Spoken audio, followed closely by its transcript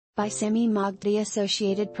By Sami Mogd, the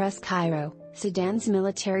Associated Press, Cairo, Sudan's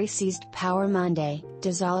military seized power Monday,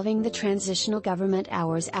 dissolving the transitional government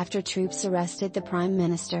hours after troops arrested the prime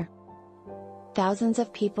minister. Thousands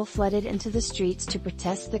of people flooded into the streets to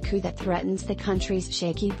protest the coup that threatens the country's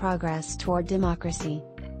shaky progress toward democracy.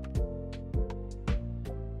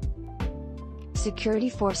 Security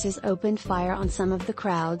forces opened fire on some of the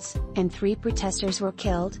crowds, and 3 protesters were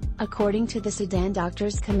killed, according to the Sudan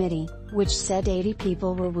Doctors Committee, which said 80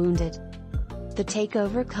 people were wounded. The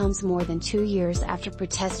takeover comes more than 2 years after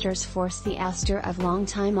protesters forced the ouster of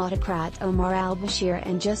longtime autocrat Omar al-Bashir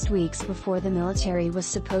and just weeks before the military was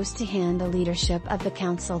supposed to hand the leadership of the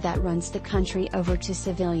council that runs the country over to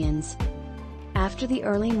civilians. After the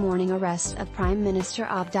early morning arrest of Prime Minister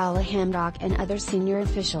Abdallah Hamdok and other senior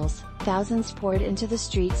officials, thousands poured into the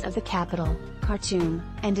streets of the capital, Khartoum,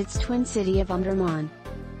 and its twin city of Omdurman.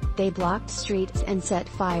 They blocked streets and set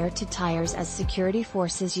fire to tires as security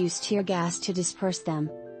forces used tear gas to disperse them.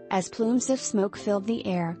 As plumes of smoke filled the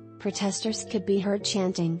air, protesters could be heard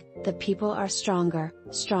chanting, "The people are stronger,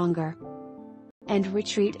 stronger. And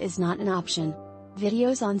retreat is not an option."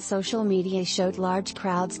 Videos on social media showed large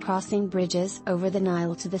crowds crossing bridges over the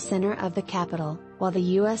Nile to the center of the capital, while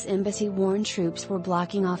the U.S. Embassy warned troops were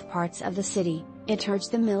blocking off parts of the city. It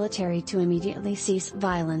urged the military to immediately cease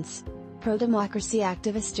violence. Pro-democracy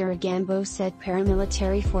activist Dura Gambo said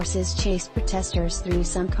paramilitary forces chased protesters through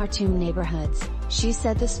some Khartoum neighborhoods. She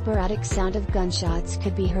said the sporadic sound of gunshots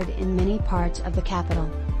could be heard in many parts of the capital.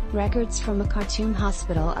 Records from a Khartoum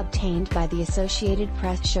hospital obtained by the Associated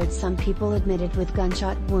Press showed some people admitted with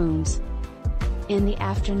gunshot wounds. In the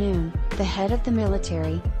afternoon, the head of the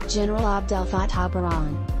military, General Abdel Fattah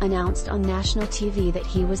Burhan, announced on national TV that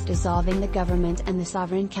he was dissolving the government and the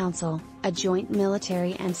Sovereign Council, a joint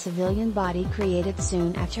military and civilian body created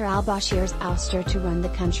soon after al-Bashir's ouster to run the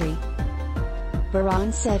country.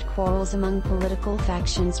 Burhan said quarrels among political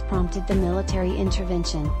factions prompted the military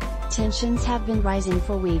intervention. Tensions have been rising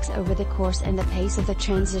for weeks over the course and the pace of the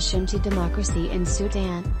transition to democracy in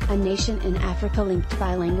Sudan, a nation in Africa linked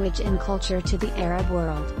by language and culture to the Arab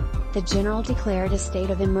world. The general declared a state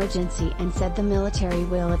of emergency and said the military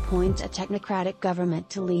will appoint a technocratic government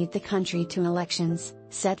to lead the country to elections,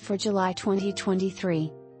 set for July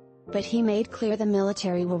 2023. But he made clear the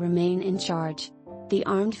military will remain in charge. The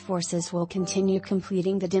armed forces will continue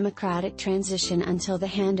completing the democratic transition until the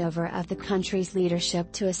handover of the country's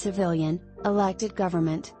leadership to a civilian, elected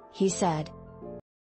government, he said.